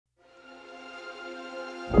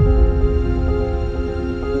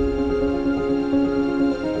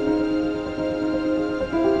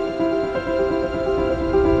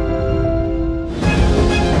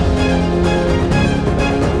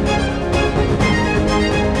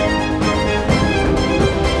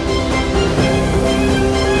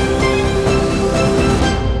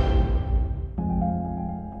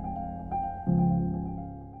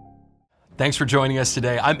Thanks for joining us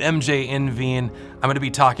today. I'm MJ Inveen. I'm going to be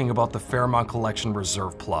talking about the Fairmont Collection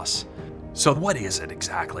Reserve Plus. So what is it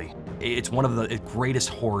exactly? It's one of the greatest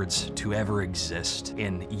hoards to ever exist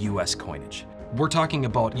in US coinage. We're talking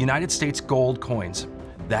about United States gold coins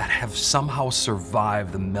that have somehow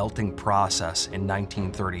survived the melting process in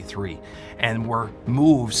 1933 and were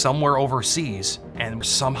moved somewhere overseas and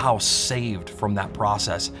somehow saved from that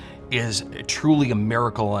process is truly a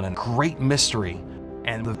miracle and a great mystery.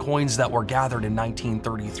 And the coins that were gathered in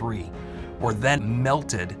 1933 were then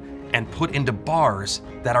melted and put into bars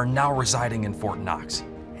that are now residing in Fort Knox.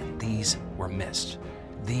 And these were missed.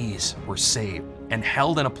 These were saved and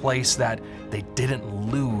held in a place that they didn't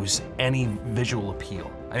lose any visual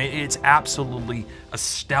appeal. I mean, it's absolutely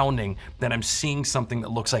astounding that I'm seeing something that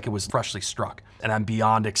looks like it was freshly struck. And I'm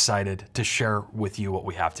beyond excited to share with you what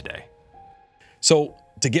we have today. So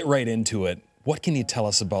to get right into it, what can you tell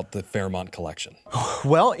us about the Fairmont Collection?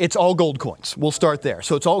 Well, it's all gold coins. We'll start there.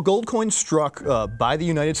 So it's all gold coins struck by the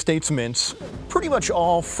United States mints, pretty much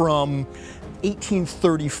all from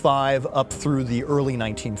 1835 up through the early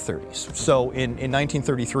 1930s. So in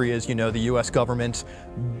 1933, as you know, the US government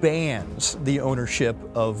bans the ownership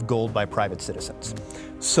of gold by private citizens.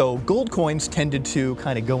 So gold coins tended to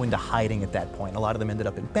kind of go into hiding at that point. A lot of them ended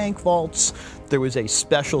up in bank vaults. There was a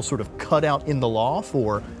special sort of cutout in the law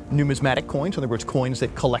for numismatic coins, in other words, coins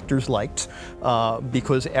that collectors liked,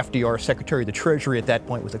 because FDR, Secretary of the Treasury at that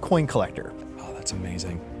point, was a coin collector. Oh, that's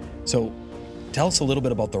amazing. So tell us a little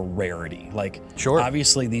bit about the rarity. Like, sure.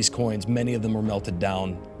 Obviously these coins, many of them are melted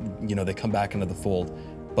down, you know, they come back into the fold,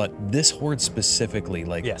 but this hoard specifically,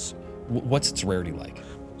 like, yes. What's its rarity like?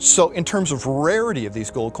 So in terms of rarity of these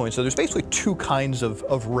gold coins, so there's basically two kinds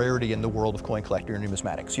of rarity in the world of coin collecting and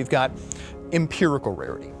numismatics. You've got empirical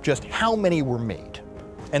rarity, just how many were made.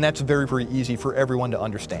 And that's very, very easy for everyone to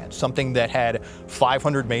understand. Something that had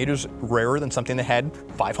 500 made is rarer than something that had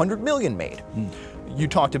 500 million made. You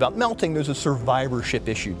talked about melting, there's a survivorship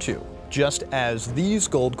issue too. Just as these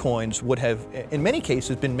gold coins would have, in many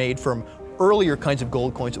cases, been made from earlier kinds of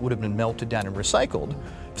gold coins that would have been melted down and recycled.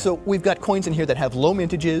 So we've got coins in here that have low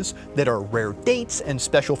mintages, that are rare dates and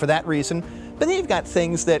special for that reason, but then you've got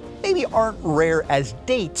things that maybe aren't rare as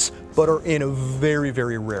dates, but are in a very,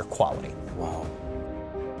 very rare quality. Wow.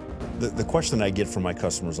 The question I get from my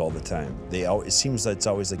customers all the time, it seems that it's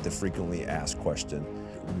always like the frequently asked question,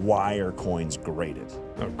 why are coins graded?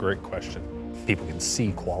 Oh, great question. People can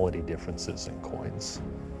see quality differences in coins.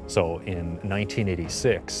 So in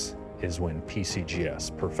 1986 is when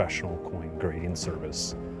PCGS, Professional Coin Grading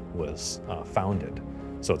Service, was founded.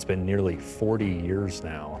 So it's been nearly 40 years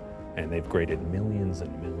now, and they've graded millions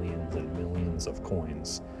and millions and millions of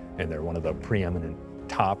coins, and they're one of the preeminent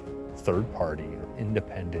top third-party or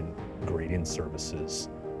independent grading services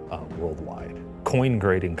worldwide. Coin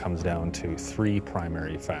grading comes down to three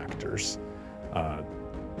primary factors.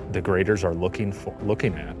 The graders are looking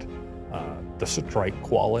at the strike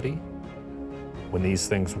quality. When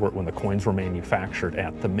the coins were manufactured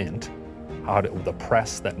at the mint, the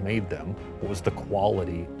press that made them, what was the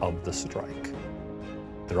quality of the strike?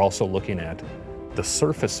 They're also looking at the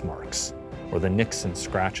surface marks or the nicks and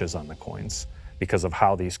scratches on the coins because of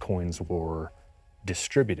how these coins were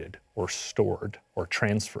distributed or stored or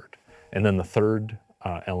transferred. And then the third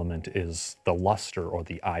element is the luster or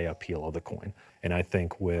the eye appeal of the coin. And I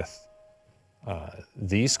think with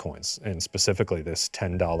these coins, and specifically this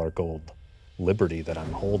 $10 gold Liberty that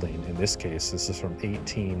I'm holding, in this case, this is from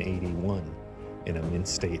 1881 in a mint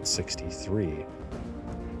state 63.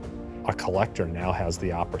 A collector now has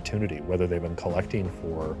the opportunity, whether they've been collecting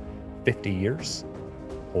for 50 years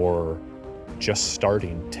or just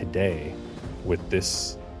starting today with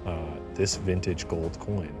this vintage gold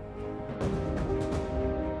coin.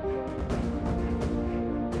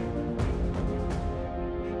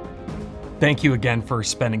 Thank you again for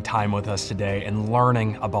spending time with us today and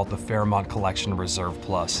learning about the Fairmont Collection Reserve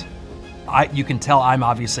Plus. You can tell I'm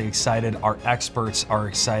obviously excited. Our experts are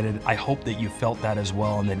excited. I hope that you felt that as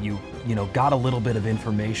well, and that you got a little bit of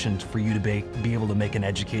information for you to be able to make an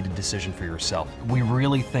educated decision for yourself. We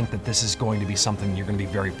really think that this is going to be something you're going to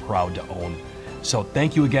be very proud to own. So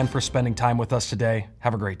thank you again for spending time with us today.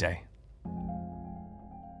 Have a great day.